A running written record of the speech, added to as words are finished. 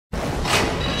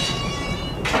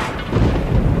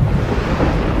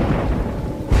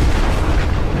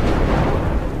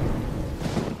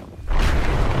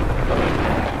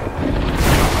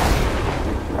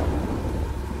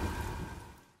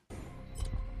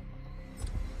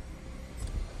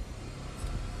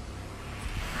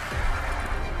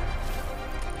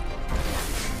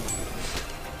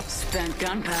Spent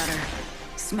gunpowder.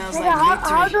 Smells Nigga, like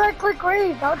victory. how do I click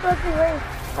raise? How do I click raise?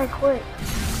 I quit.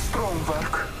 Strong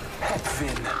work.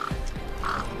 Headwind.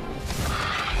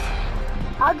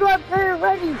 How do I play it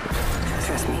ready?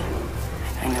 Trust me,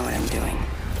 I know what I'm doing.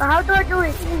 How do I do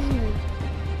it easy?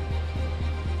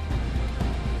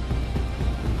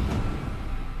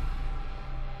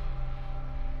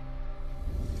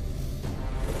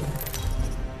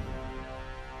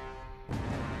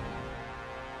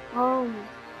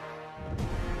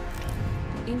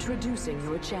 Introducing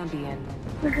your champion.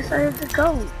 We decided to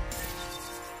go.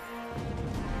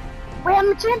 Wait,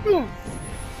 I'm a champion.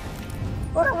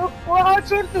 We're all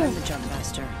champions. I'm the jump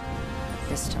master.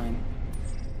 This time.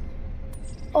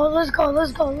 Oh, let's go.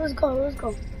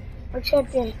 We're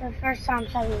champions for the first time,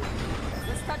 Sally.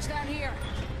 Let's touch down here.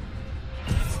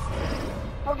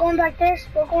 We're going like this.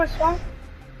 We're going swamp.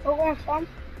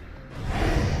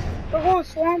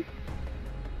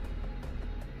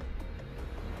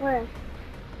 Where?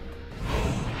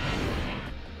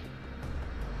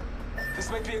 This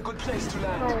might be a good place to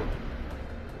land. Where?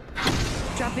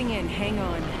 Dropping in, hang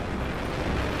on.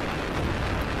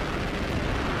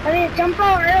 I mean, jump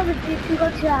out early so you can go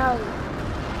to the house.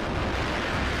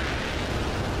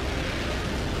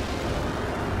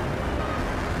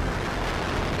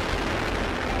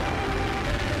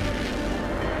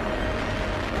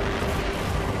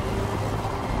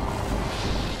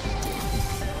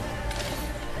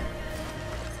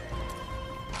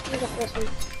 Look at this one.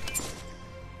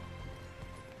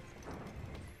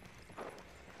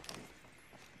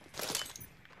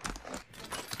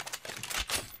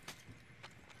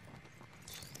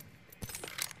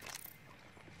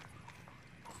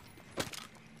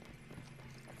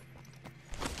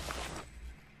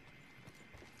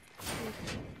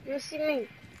 You see me?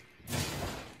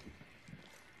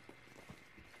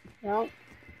 No.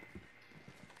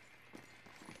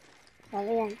 Not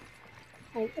again.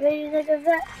 Like, look at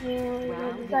that.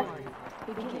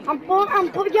 I'm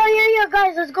pulling. Yeah,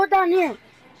 guys, let's go down here.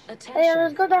 Hey,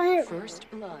 let's go down here. First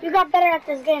blood. You got better at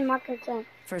this game, I could tell.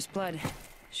 First blood.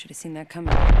 Should have seen that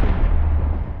coming.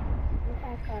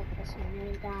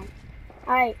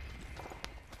 Alright.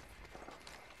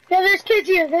 Yeah, there's kids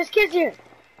here.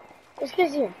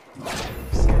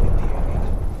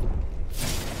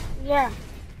 Yeah.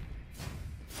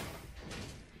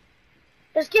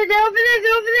 There's kids, they're over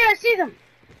there, I see them.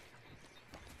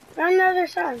 They're on the other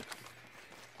side.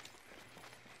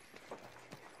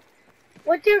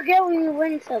 What do you get when you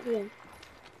win something?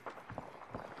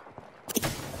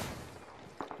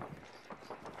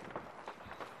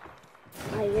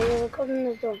 Alright, yeah, look open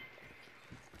this door.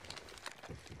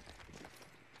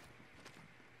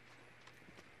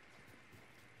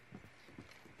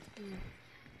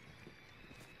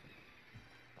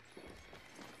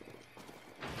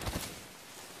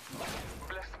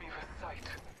 Bless me with sight.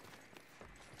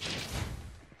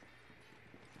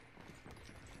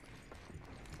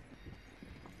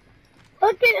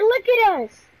 Look at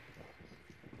us.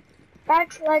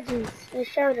 That's Legends. They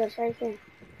showed us right here.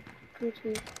 Come to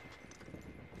me.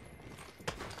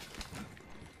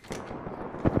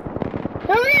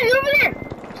 Over there.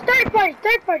 Third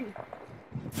party.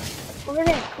 Over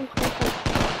there. Come.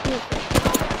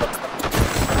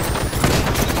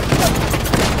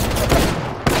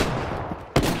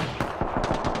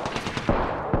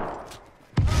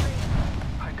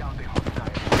 Hide down the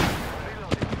hostile.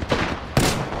 Reloading.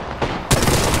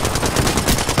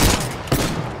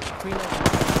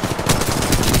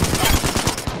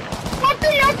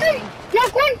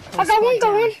 Knock one. I got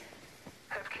one.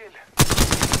 Head kill.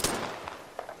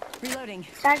 Reloading.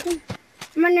 Second.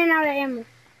 I'm running out of ammo.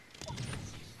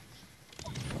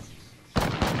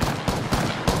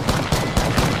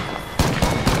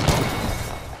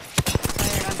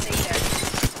 Fire, I'm safe there.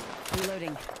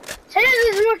 Reloading. Say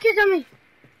there's more kids on me.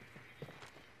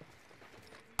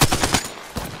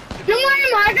 No more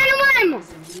ammo. I got no more ammo.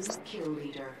 Kill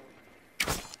leader.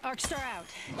 Arc star out.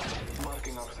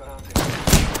 Marking our surroundings.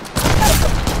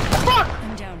 Fuck.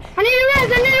 I'm down. I need a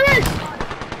res.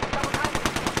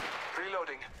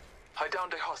 Reloading. Hide down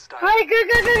the hostile. Alright, good.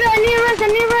 I need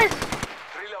a res.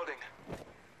 Reloading.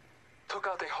 Took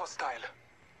out a hostile.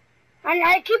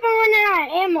 I keep on running out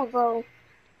of ammo, bro.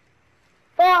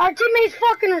 But our teammate's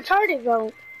fucking retarded,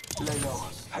 bro. Lay low.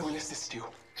 I will assist you.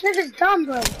 This nigga's dumb,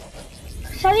 bro.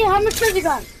 Sonny, how much kills you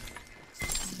got?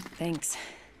 Thanks.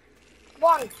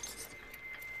 1.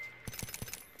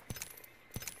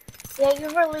 Yeah, you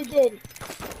really did.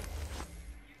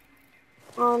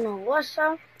 Oh no, what's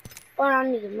up? Oh, I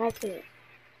need to make it.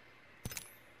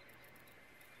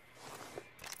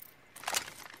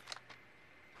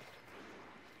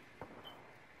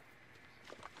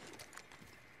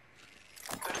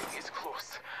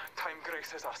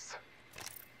 faces us.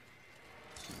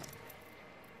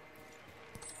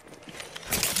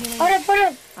 Hold up, hold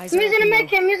up. I'm Eyes are using a open, med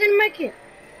kit, I'm using a med kit.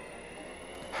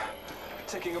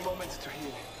 Taking a moment to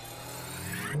heal.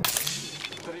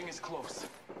 The ring is close.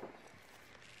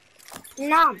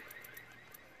 Nah.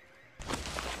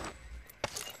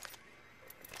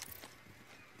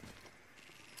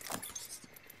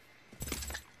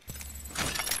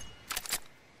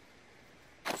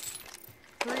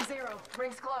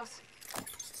 Ring's close.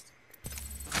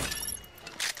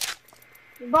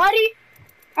 Body.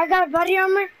 I got body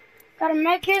armor. Got a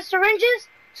med kit. Syringes.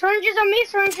 Syringes on me.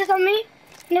 Syringes on me.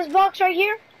 In this box right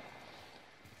here.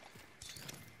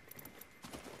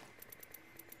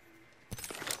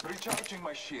 Recharging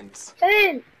my shields.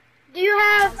 Then, do you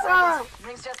have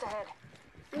Ring's just ahead.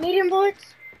 medium bullets?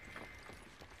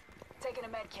 Taking a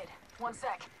med kit. 1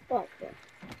 sec. Fuck yeah.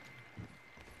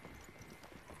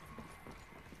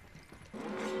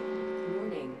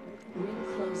 Warning. Ring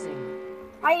closing.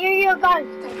 I hear you guys.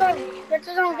 Let's go. Get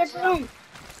to zone. Get to zone.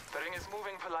 The ring is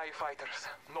moving for live fighters.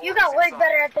 No You one's got way inside.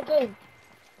 better at the game.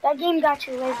 That game got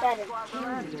you way better. Kill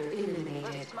leader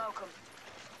eliminated. Smoke 'em.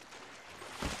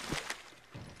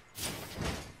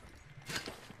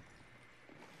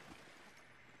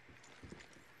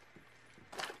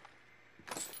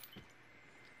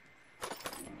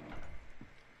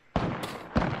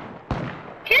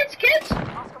 Kids.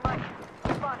 Oscar Mike.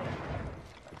 Spotted.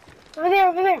 Over there,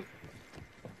 over there.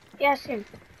 Yeah, I see him.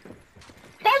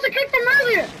 That was a kid from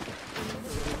earlier.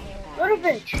 Little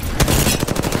bitch.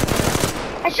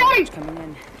 I shot him Coming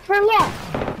in. for a lot.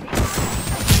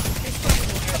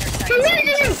 He's losing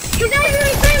him. He's out in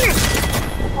the corner.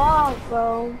 Oh,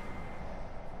 bro.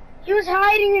 He was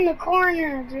hiding in the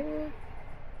corner, dude.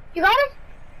 You got him?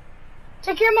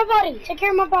 Take care of my body. Take care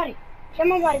of my body. Get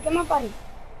my body. Get my body.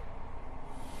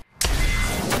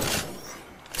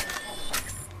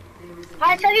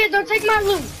 I tell you, don't take my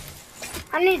loot.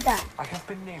 I need that. I have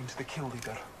been named the kill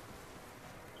leader.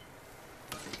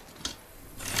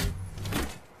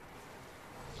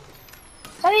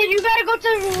 Tell you, you gotta go to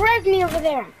the Resme over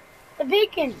there. The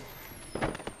beacon.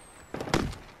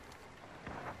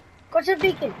 Go to the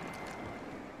beacon.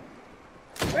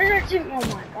 Where's our team? Oh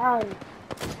my god.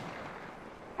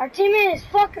 Our teammate is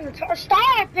fucking retarded.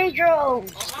 Stop, Pedro!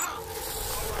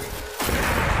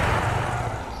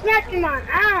 Smacking my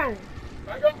ass.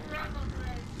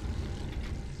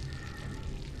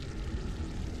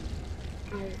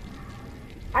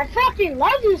 I fucking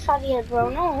love you, Xavier, bro.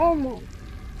 No homo.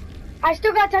 I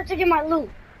still got time to get my loot.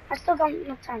 I still got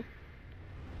enough time.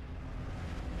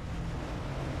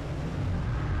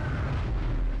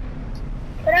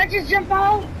 Could I just jump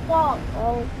out? Fuck,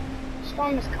 bro.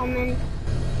 Storm is coming.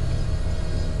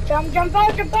 Jump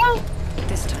out, jump out!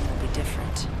 This time will be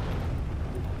different.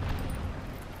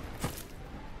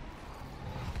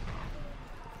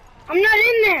 I'm not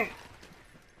in there.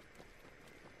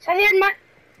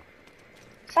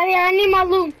 Xavier, I need my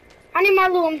loot.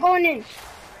 I'm going in.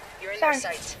 You're in Sorry. their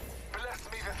sights.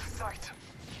 Bless me with sight.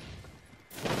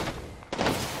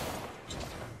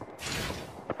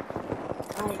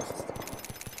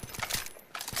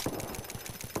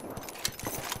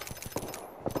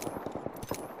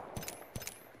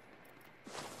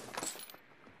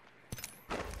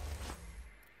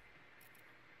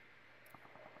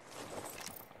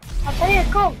 I'll tell you,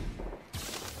 go.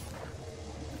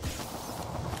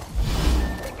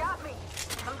 They got me.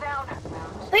 I'm down.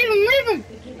 Leave him.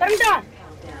 Let him die.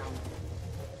 Countdown.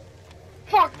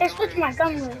 Fuck, they switched my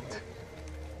gun with.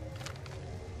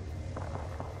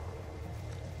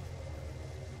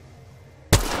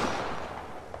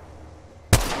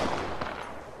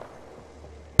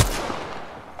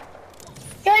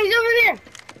 Yeah, he's over there.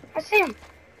 I see him.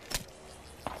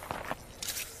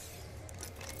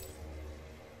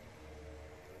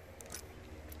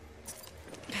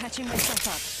 Patching myself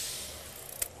up.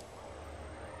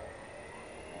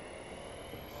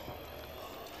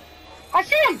 I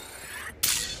see him.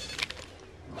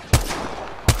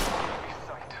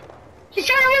 Sight. He's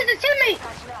trying to lose the teammate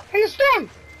in the storm.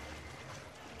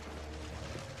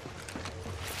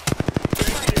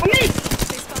 On me.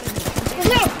 They spotted me. Let's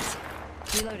go.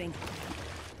 Reloading.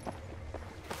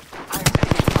 I'm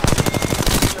taking fire.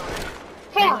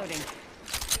 Fuck. Reloading.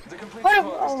 The complete Hold up,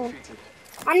 squad oh. is defeated.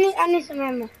 I need some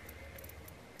ammo.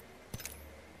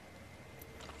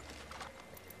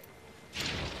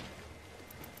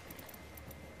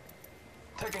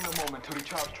 Taking a moment to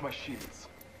recharge my shields.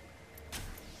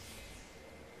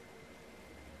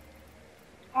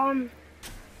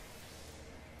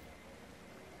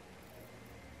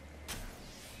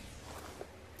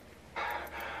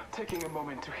 Taking a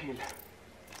moment to heal.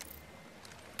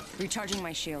 Recharging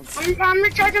my shields. I'm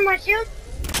recharging my shield.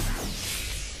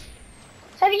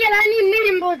 So yeah, I need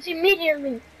medium bullets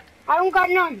immediately. I don't got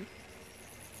none.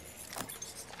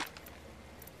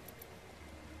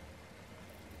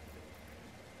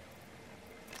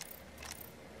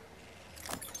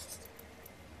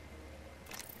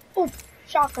 Oh,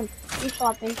 shotgun. I'm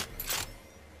swapping.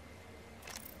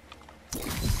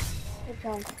 Good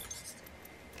job.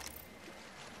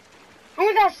 I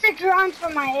only got 6 rounds for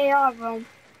my AR, bro.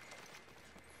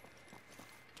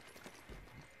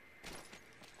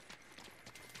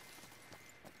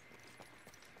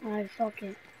 Alright, fuck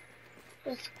it.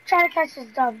 Just try to catch this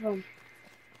dub, bro.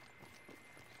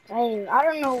 Hey, I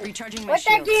don't know Recharging my what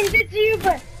that shields. game did to you,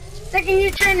 but second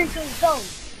you turn into a zone.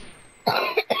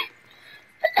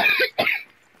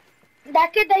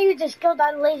 That kid that you just killed,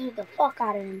 I lasered the fuck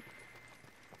out of him.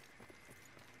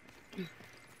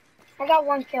 I got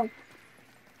 1 kill.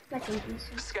 Nothing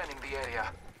decent. Scanning the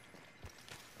area.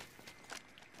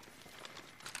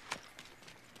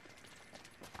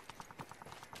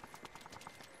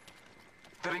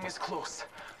 The ring is close.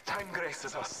 Time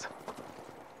graces us.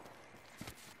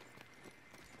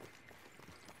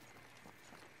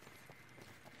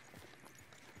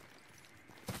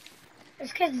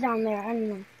 There's kids down there, I don't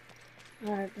know.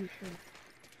 Alright, I'm sure.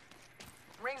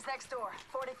 Rings next door.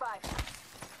 45.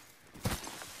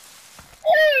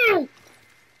 Ooh!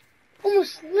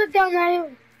 Almost slid down that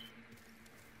hill.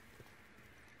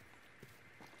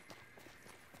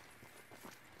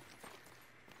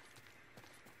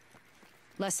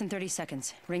 Less than 30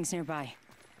 seconds. Rings nearby.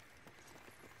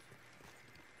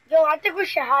 Yo, I think we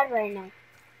should hide right now.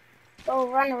 So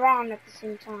we'll run around at the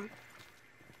same time.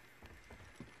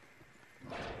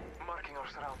 Marking our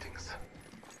surroundings.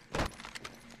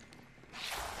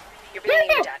 You're being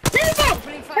aimed at. There you go! Over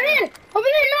there! Over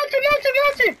there!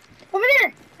 Mountain! Over there!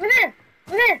 Over there!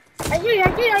 Over there! I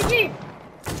see!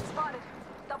 Spotted.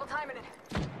 Double timing it.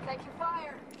 Thank you,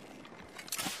 fire.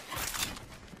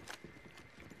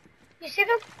 You see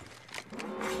them?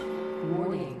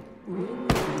 Warning.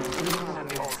 And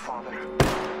the All Father.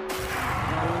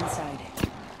 Now inside.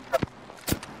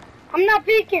 I'm not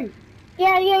peeking.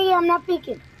 Yeah, I'm not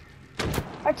peeking.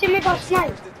 Our teammate got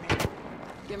sniped.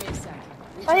 Give me a sec.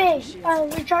 Oh, hey,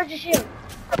 recharge your shield.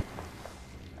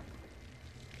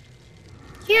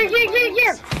 Here.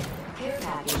 Care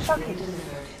package Fuck being it.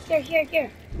 delivered. Here.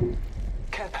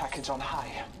 Care package on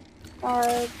high.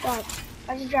 God.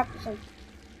 I just dropped some.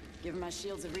 Give my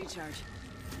shields a recharge.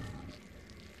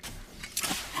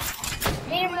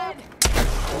 Need him up.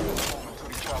 Moment to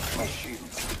recharge my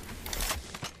shields.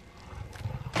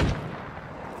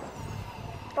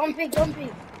 Don't peek. I'm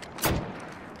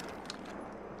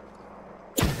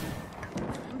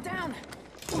down.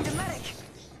 Need a medic.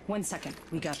 1 second.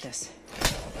 We got this.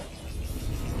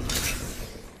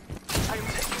 I am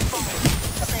taking fire.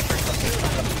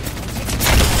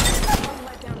 Long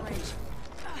let down range.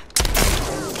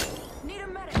 Need a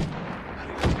medic.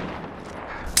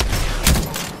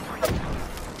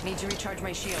 Need to recharge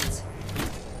my shields.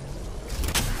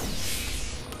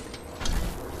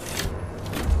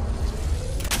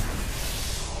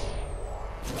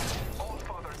 All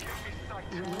Father, give me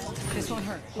sight. This won't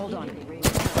hurt. Hold on.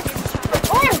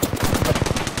 Oh!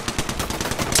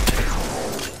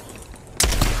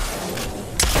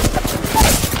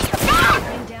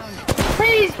 Bring down.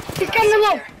 Please! He's coming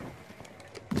low!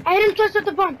 I hit him just at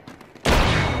the bump.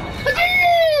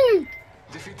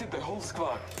 Defeated the whole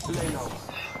squad. Lay low.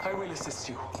 I will assist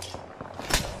you.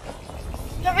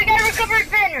 So we gotta recover his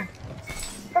banner.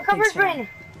 Recover his Thanks for that. banner.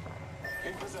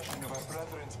 In possession of our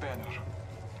brethren's banner.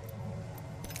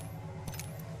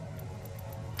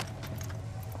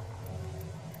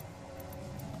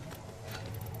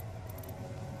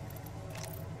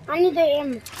 I need the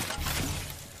ammo.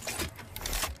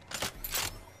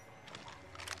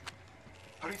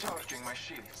 Recharging my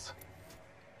shields.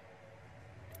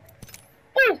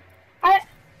 Ooh!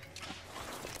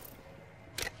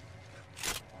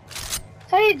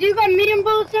 Hey, do you got medium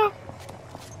bullets now?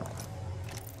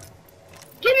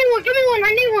 Give me one,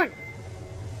 I need one.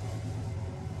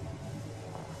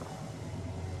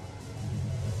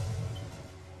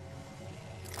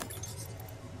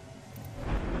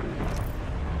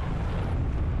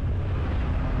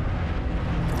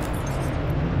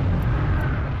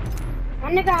 My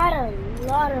nigga had a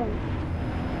lot of...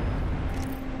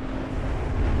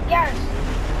 Yes.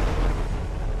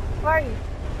 Where are you?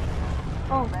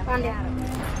 Oh, found it.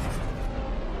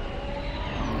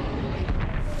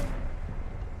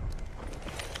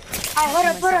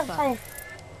 Alright, hold up.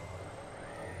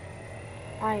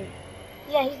 Alright.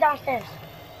 Yeah, he's downstairs.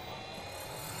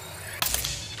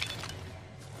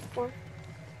 One.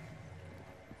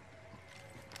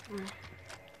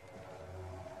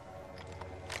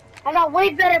 I got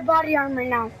way better body armor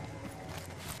now.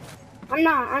 I'm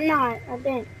not. I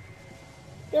didn't.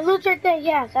 Your loot's right there,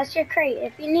 yes, that's your crate.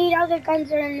 If you need other guns,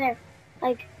 they're in there.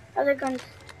 Like, other guns.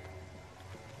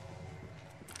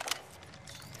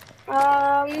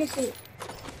 Let me see.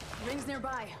 Rings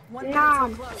nearby. 1 Nah.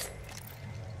 minute till close.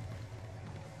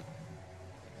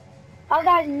 I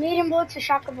got medium bullets or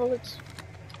shotgun bullets.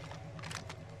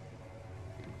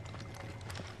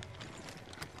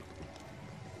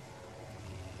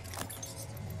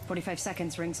 "45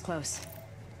 seconds. Rings close."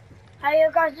 Alright, you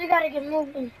guys, we gotta get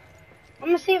moving. I'm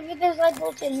gonna see if there's light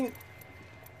bullets in here.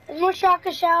 There's more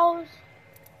shotgun shells,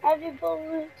 heavy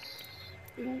bullets,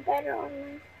 and better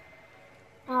armor.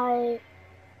 Alright.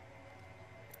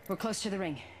 We're close to the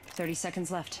ring. 30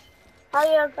 seconds left.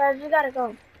 Alright, guys, we gotta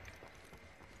go.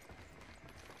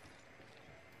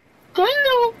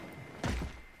 Dingo!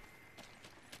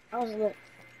 That was lit.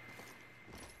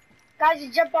 Guys, you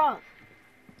jump off.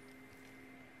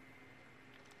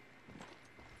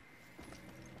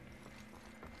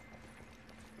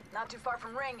 Not too far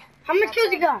from ring. How much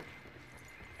kills you got?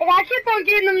 Like, I keep on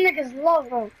getting them niggas low,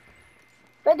 bro.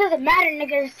 But it doesn't matter,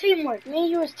 nigga. It's teamwork. Me and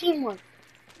you is teamwork.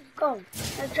 Let's go.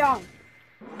 Let's job.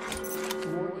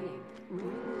 Warning.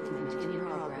 Movement in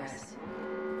progress.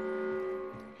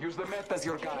 Use the map as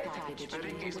your guide. Package The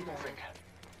ring is moving.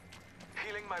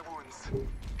 Healing my wounds.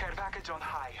 Care package on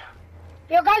high.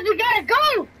 Yo, guys, we gotta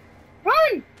go!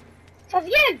 Run! Stop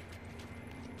again!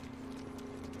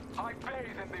 I bathe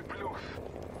in the blue.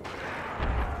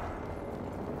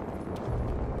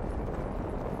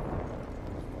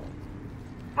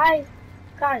 Hi,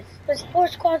 guys. There's 4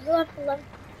 squads left.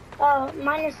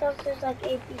 Minus us, there's like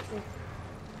 8 people.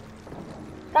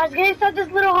 Guys, get inside this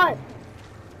little hut.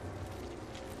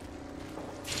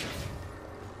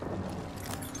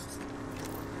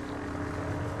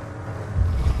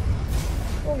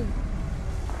 Boom.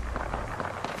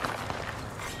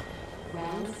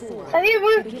 Round 4. So yeah,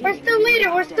 we're still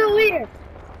leader. We're still leader.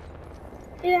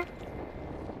 Yeah.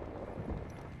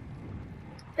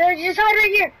 There's just hide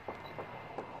right here.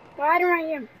 We're hiding right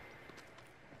here.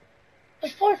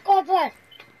 There's 4 squads left.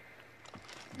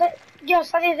 Yo,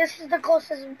 Sonny, this is the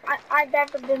closest I've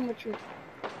ever been with you.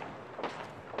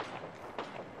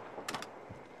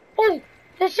 Oh,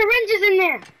 there's syringes in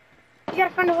there. You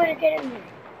gotta find a way to get in there.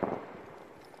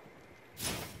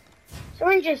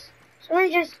 Syringes.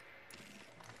 Syringes.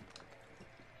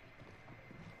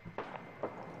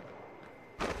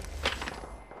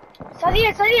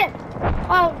 Sadia.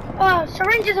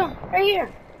 Syringes on right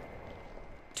here.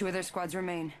 2 other squads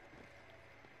remain.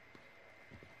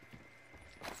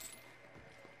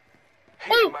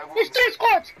 Oh, there's 3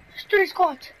 squads. There's 3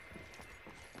 squads.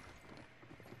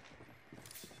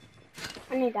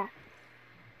 I need that.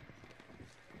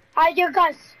 Alright, you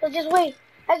guys, let's just wait.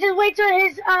 Let's just wait till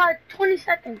his 20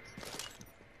 seconds.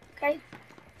 Okay?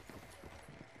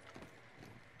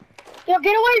 Yo,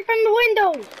 get away from the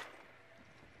windows.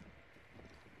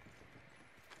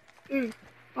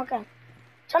 Okay.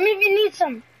 Tell me if you need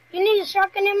some. You need a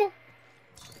shotgun ammo?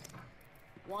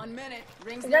 1 minute.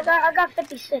 Rings I got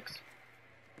 56.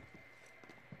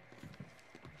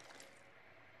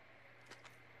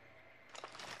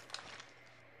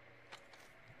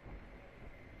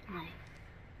 Alright.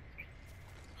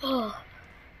 Oh,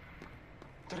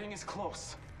 The ring is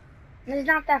close. it's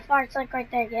not that far. It's like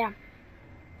right there, yeah.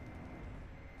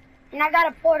 And I got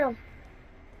a portal.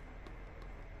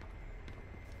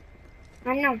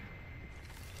 I know.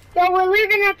 Yo, we're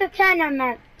leaving at the 10, I'm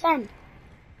at 10.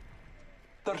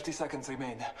 30 seconds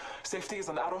remain. Safety is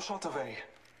an arrow shot away.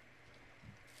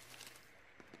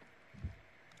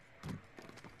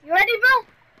 You ready, bro?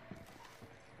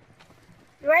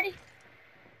 You ready?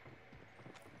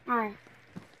 Alright.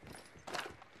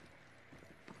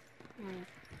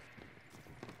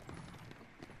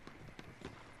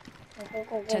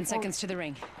 Go. 10 seconds to the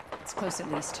ring. It's close at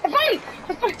least. I'm fighting!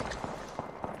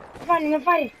 I'm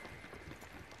fighting.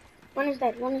 One is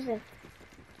dead. They're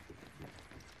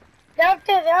up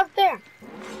there.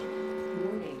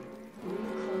 Warning. Ring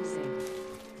closing.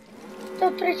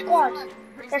 Still 3 squads.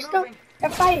 They're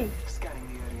fighting. Scanning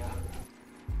the area.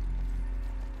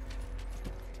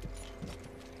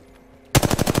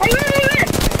 Right here!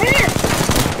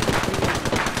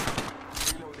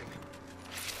 Reloading.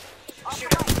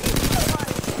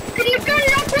 Can you gun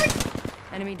it up quick?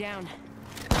 Enemy down.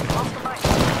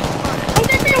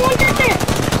 One get there!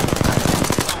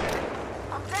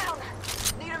 I'm down.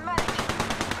 Need a medic.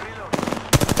 Reloading.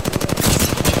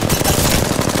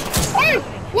 Hey!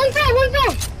 One down!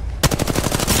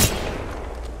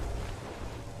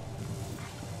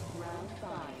 Round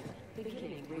 5.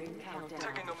 Beginning ring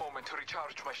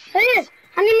Recharge my shield. Say it.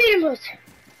 I need medium boost.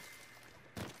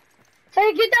 Say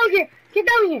it. Get down here. Get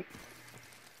down here.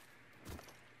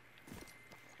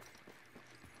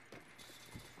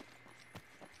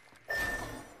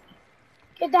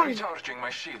 Get down. Recharging my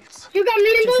shields. You got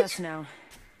medium Just boots? us now.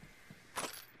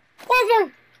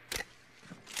 Oh,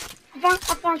 I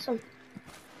found some.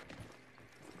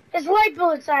 It's light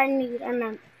bullets I need. I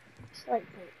meant it's light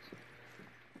bullets.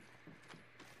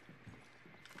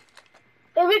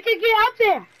 Hey, we can get out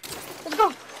there. Let's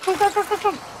go. Come.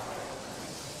 Come.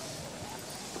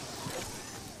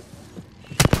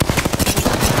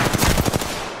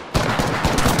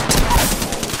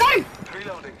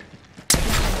 Reloading.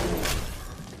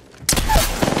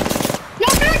 No,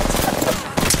 man.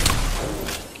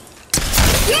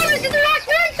 No, this is the last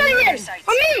one, son.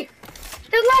 On me.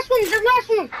 The last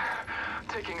one.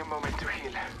 Taking a moment to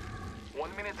heal.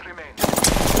 1 minute remains.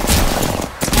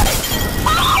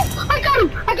 Oh, I got him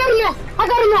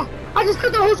now. I just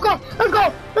cut the whole squad. Let's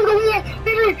go. Yeah.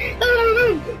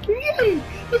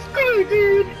 Let's go,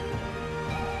 dude.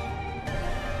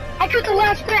 I cut the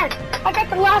last squad. I got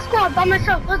the last squad by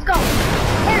myself. Let's go.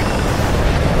 Hey.